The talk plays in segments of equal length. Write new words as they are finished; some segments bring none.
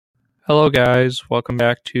Hello, guys. Welcome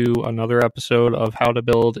back to another episode of How to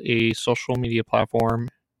Build a Social Media Platform.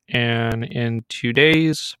 And in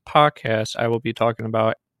today's podcast, I will be talking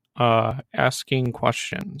about asking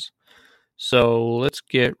questions. So let's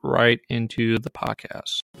get right into the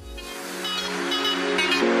podcast.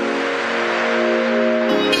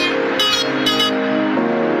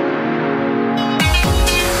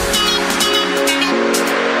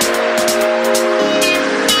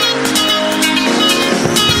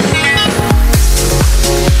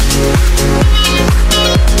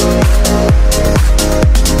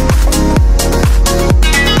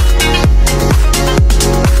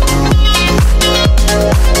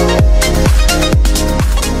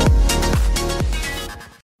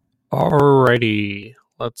 Alrighty,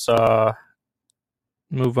 let's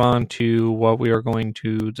move on to what we are going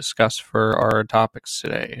to discuss for our topics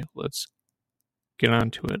today. Let's get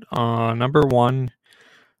on to it. Number one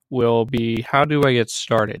will be, how do I get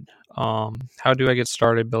started? How do I get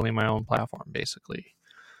started building my own platform, basically?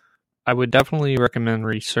 I would definitely recommend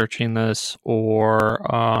researching this or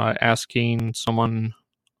asking someone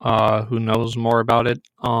who knows more about it.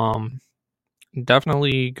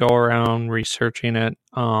 Definitely go around researching it.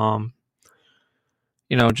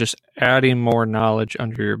 Just adding more knowledge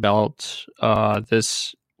under your belt.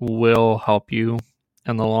 This will help you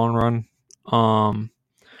in the long run,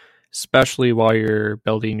 especially while you're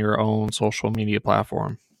building your own social media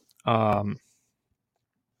platform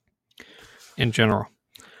in general.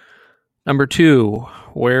 Number two,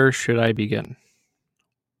 where should I begin?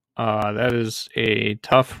 That is a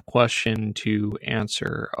tough question to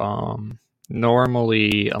answer.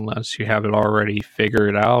 Normally, unless you have it already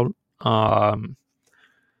figured out,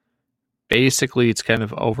 basically it's kind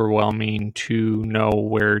of overwhelming to know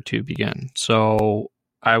where to begin. So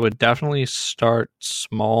I would definitely start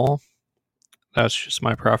small. That's just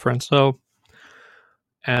my preference, though,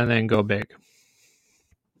 and then go big.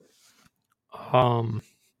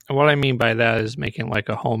 What I mean by that is making like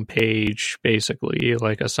a homepage, basically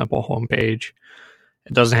like a simple homepage.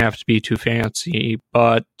 It doesn't have to be too fancy,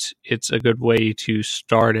 but it's a good way to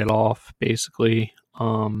start it off, basically.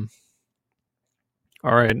 All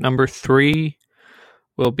right, number three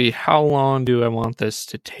will be, how long do I want this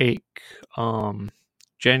to take?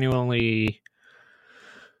 Genuinely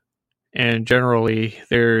and generally,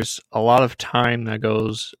 there's a lot of time that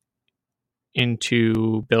goes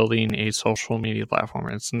into building a social media platform.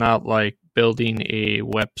 It's not like building a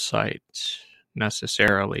website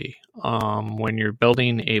necessarily. When you're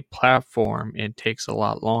building a platform, it takes a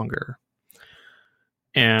lot longer.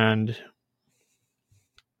 And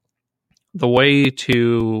the way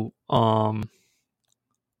to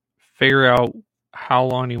figure out how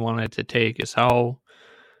long you want it to take is how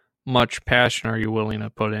much passion are you willing to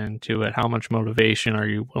put into it? How much motivation are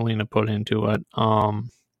you willing to put into it? Hold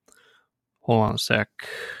on a sec.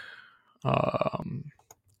 So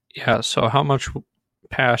how much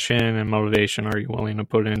passion and motivation are you willing to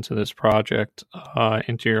put into this project,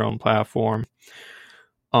 into your own platform?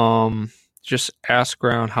 Just ask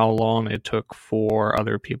around how long it took for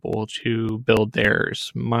other people to build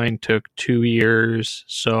theirs. Mine took 2 years,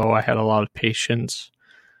 so I had a lot of patience,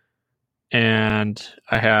 and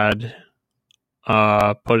I had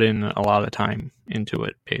put in a lot of time into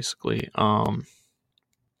it, basically.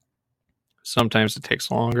 Sometimes it takes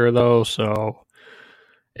longer, though, so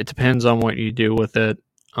it depends on what you do with it.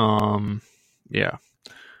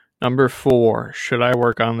 Number four, should I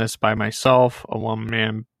work on this by myself, a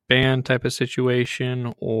one-man band type of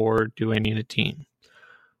situation, or do I need a team?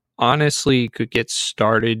 Honestly, you could get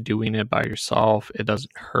started doing it by yourself. It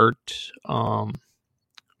doesn't hurt.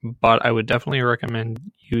 But I would definitely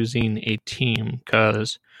recommend using a team,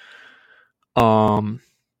 because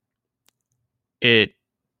it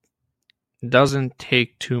doesn't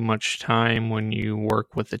take too much time when you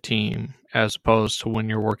work with a team as opposed to when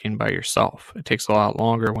you're working by yourself. It takes a lot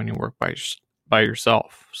longer when you work by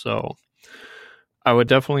yourself. So I would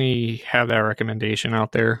definitely have that recommendation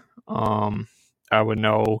out there. I would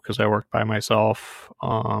know because I worked by myself.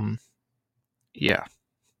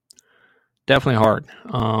 Definitely hard,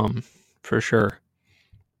 for sure.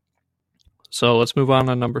 So let's move on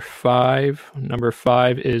to number five. Number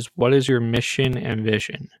five is, what is your mission and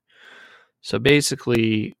vision? So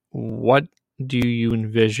basically, what do you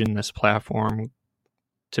envision this platform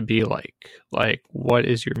to be like? Like, what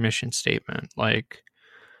is your mission statement? Like,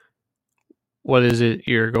 what is it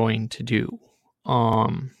you're going to do?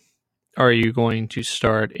 Are you going to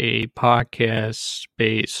start a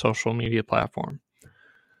podcast-based social media platform?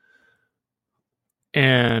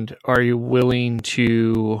 And are you willing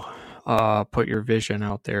to put your vision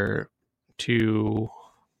out there to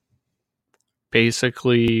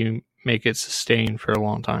basically make it sustain for a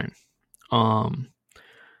long time.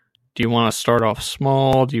 Do you want to start off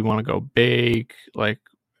small? Do you want to go big? Like,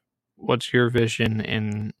 what's your vision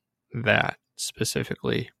in that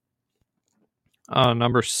specifically?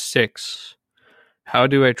 Number 6, how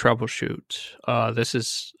do I troubleshoot? This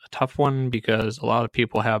is a tough one because a lot of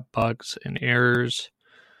people have bugs and errors.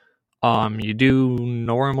 You do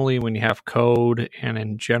normally when you have code, and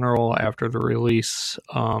in general after the release.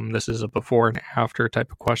 This is a before and after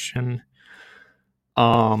type of question.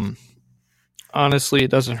 Honestly,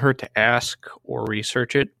 it doesn't hurt to ask or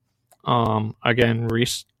research it. Again,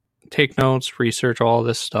 take notes, research all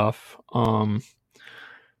this stuff.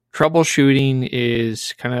 Troubleshooting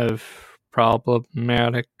is kind of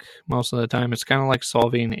problematic most of the time. It's kind of like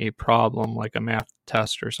solving a problem, like a math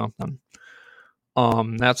test or something.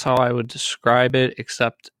 That's how I would describe it,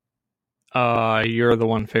 except you're the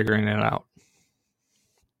one figuring it out.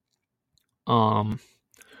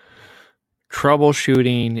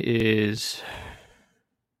 Troubleshooting is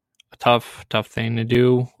a tough thing to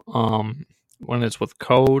do. When it's with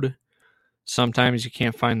code, sometimes you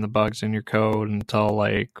can't find the bugs in your code until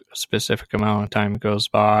like a specific amount of time goes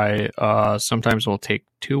by. Sometimes it will take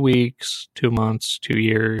 2 weeks, 2 months, 2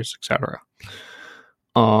 years, etc.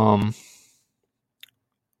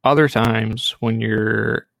 Other times when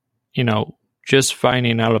you're, just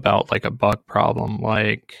finding out about like a bug problem,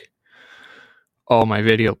 like, oh, my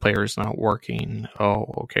video player is not working. Oh,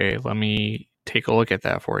 okay, let me take a look at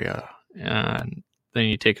that for you. And then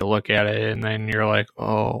you take a look at it, and then you're like, oh,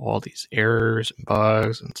 all these errors and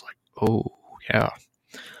bugs. And it's like, oh, yeah.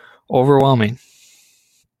 Overwhelming.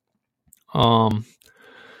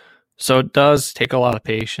 So it does take a lot of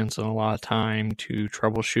patience and a lot of time to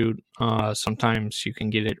troubleshoot. Sometimes you can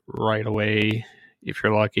get it right away if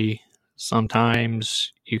you're lucky.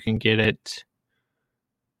 Sometimes you can get it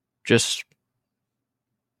just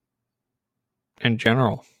in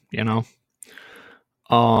general,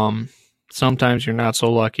 Sometimes you're not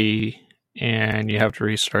so lucky and you have to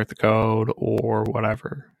restart the code or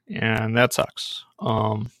whatever, and that sucks.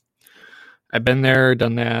 I've been there,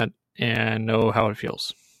 done that, and know how it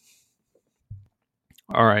feels.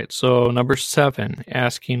 All right, so number 7,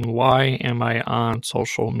 asking why am I on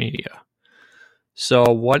social media? So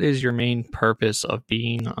what is your main purpose of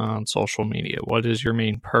being on social media? What is your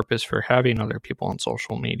main purpose for having other people on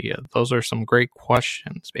social media? Those are some great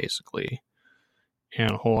questions, basically.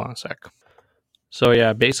 And hold on a sec. So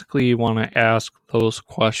yeah, basically you want to ask those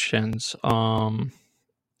questions.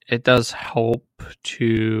 It does help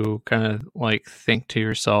to kind of like think to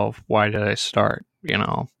yourself, why did I start?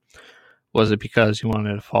 Was it because you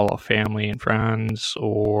wanted to follow family and friends,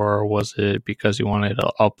 or was it because you wanted to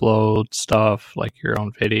upload stuff like your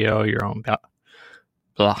own video, your own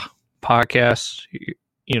podcast,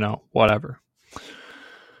 whatever.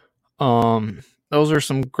 Those are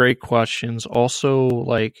some great questions. Also,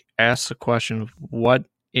 like, ask the question of what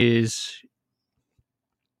is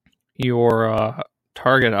your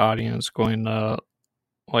target audience going to,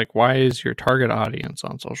 like, why is your target audience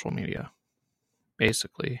on social media,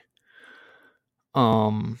 basically?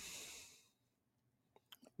 Why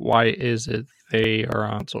is it they are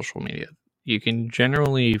on social media? You can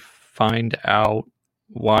generally find out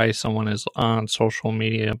why someone is on social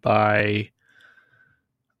media by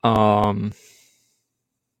kind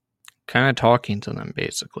of talking to them,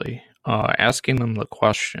 basically. Asking them the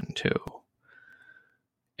question too.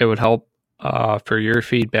 It would help for your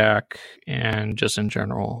feedback and just in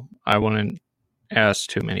general. I wouldn't ask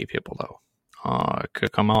too many people though. It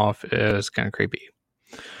could come off as kind of creepy.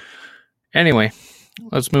 Anyway,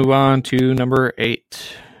 let's move on to number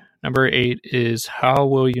 8. Number 8 is, how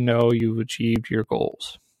will you know you've achieved your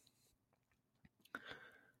goals?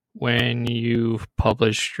 When you've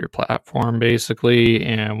published your platform, basically,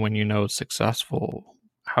 and when you know it's successful.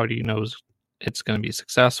 How do you know it's going to be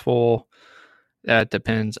successful? That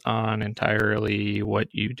depends on entirely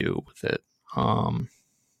what you do with it.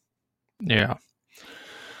 Yeah.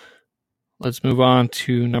 Let's move on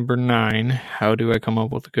to number 9. How do I come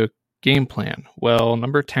up with a good game plan? Well,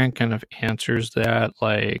 number 10 kind of answers that,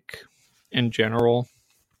 like, in general.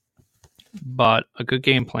 But a good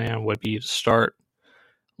game plan would be to start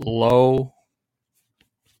low,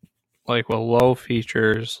 like with low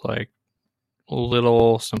features, like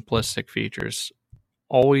little simplistic features.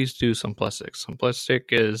 Always do simplistic. Simplistic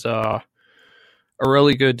is a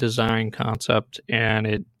really good design concept, and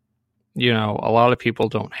it, a lot of people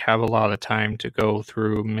don't have a lot of time to go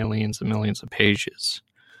through millions and millions of pages.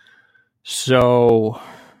 So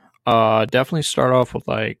definitely start off with,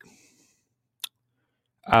 like,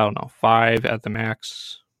 I don't know, 5 at the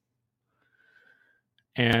max.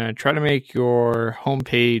 and try to make your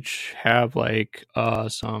homepage have like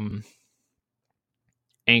some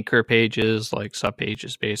anchor pages, like sub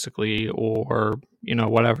pages basically, or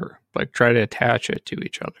whatever. Like try to attach it to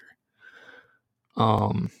each other.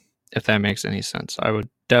 If that makes any sense. I would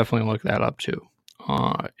definitely look that up too.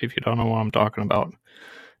 If you don't know what I'm talking about.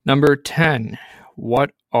 Number 10,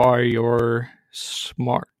 what are your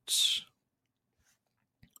smarts?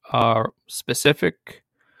 Specific,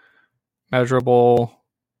 measurable,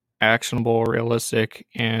 actionable, realistic,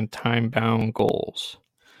 and time-bound goals.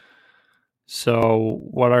 So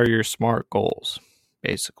what are your SMART goals,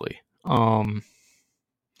 basically?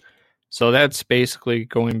 So that's basically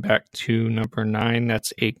going back to number 9.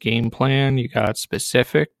 That's a game plan. You got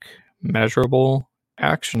specific, measurable,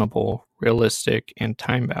 actionable, realistic, and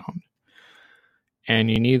time-bound.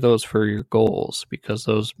 And you need those for your goals because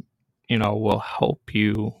those, will help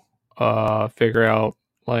you figure out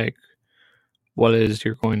like what it is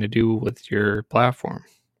you're going to do with your platform.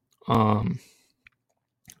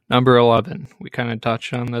 Number 11, we kind of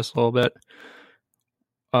touched on this a little bit.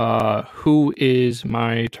 Who is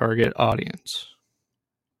my target audience?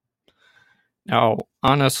 Now,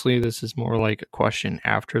 honestly, this is more like a question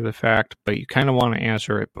after the fact, but you kind of want to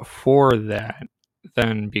answer it before that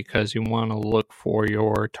then because you want to look for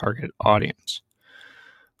your target audience.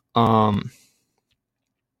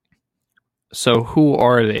 So who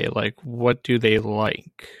are they? Like, what do they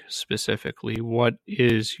like specifically? What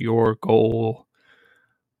is your goal?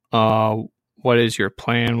 What is your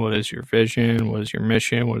plan? What is your vision? What is your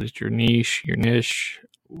mission? What is your niche,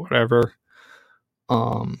 whatever?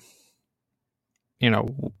 What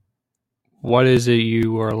is it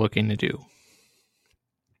you are looking to do?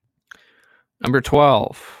 Number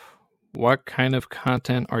 12, what kind of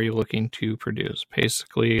content are you looking to produce?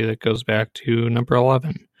 Basically, that goes back to number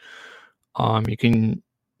 11. You can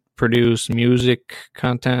produce music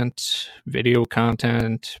content, video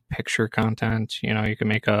content, picture content. You can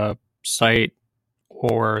make a site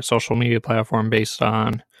or a social media platform based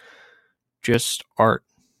on just art,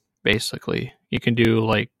 basically. You can do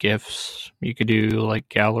like GIFs, you could do like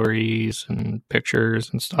galleries and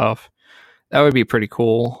pictures and stuff. That would be pretty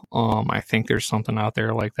cool. I think there's something out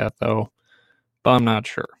there like that though, but I'm not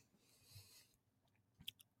sure.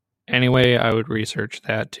 Anyway, I would research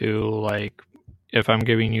that too. Like, if I'm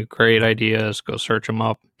giving you great ideas, go search them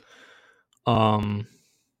up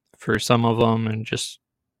for some of them and just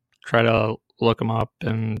try to look them up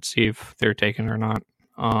and see if they're taken or not.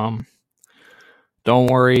 Don't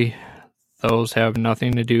worry, those have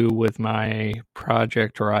nothing to do with my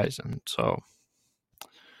Project Horizon. So,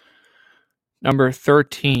 number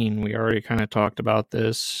 13, we already kind of talked about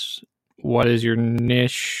this. What is your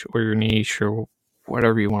niche or your niche or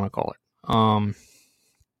whatever you want to call it?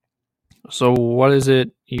 So what is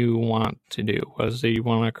it you want to do? What is it you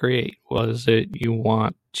want to create? What is it you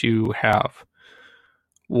want to have?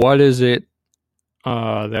 What is it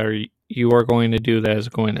that you are going to do that is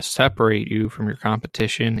going to separate you from your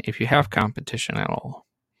competition, if you have competition at all?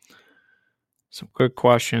 Some good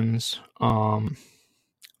questions. Number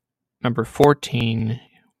 14,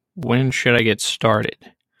 when should I get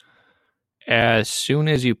started? As soon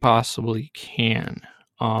as you possibly can.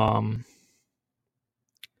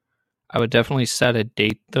 I would definitely set a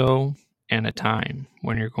date, though, and a time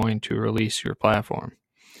when you're going to release your platform.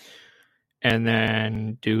 And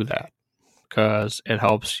then do that because it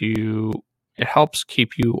helps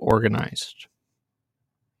keep you organized.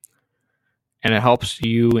 And it helps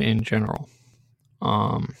you in general.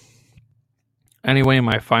 Anyway,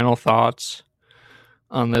 my final thoughts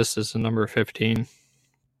on this is the number 15.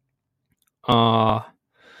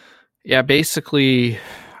 Basically,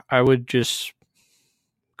 I would just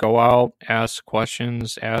go out, ask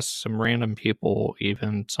questions, ask some random people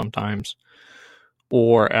even sometimes,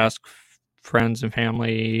 or ask friends and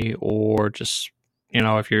family, or just,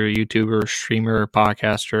 if you're a YouTuber, streamer,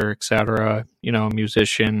 podcaster, etc.,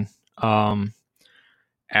 musician,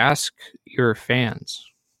 ask your fans,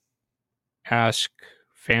 ask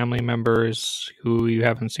family members who you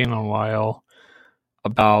haven't seen in a while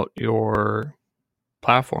about your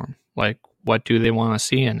platform. Like, what do they want to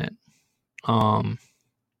see in it?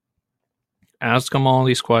 Ask them all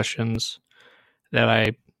these questions that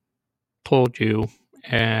I told you,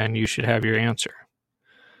 and you should have your answer.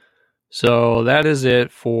 So that is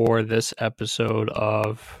it for this episode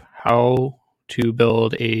of how to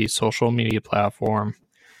build a social media platform.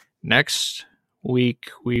 Next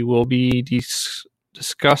week, we will be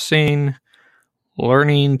discussing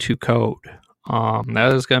learning to code.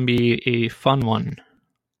 That is going to be a fun one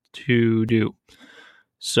to do.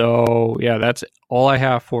 So, yeah, that's all I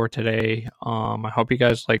have for today. I hope you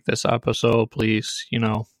guys like this episode. Please,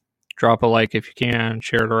 drop a like if you can,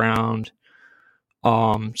 share it around.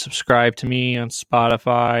 Subscribe to me on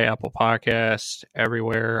Spotify, Apple Podcasts,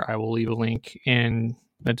 everywhere. I will leave a link in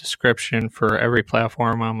the description for every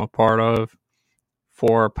platform I'm a part of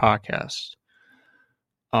for podcasts.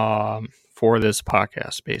 For this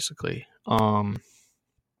podcast, basically.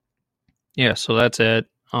 Yeah, so that's it.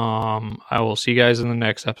 I will see you guys in the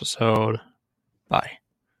next episode. Bye.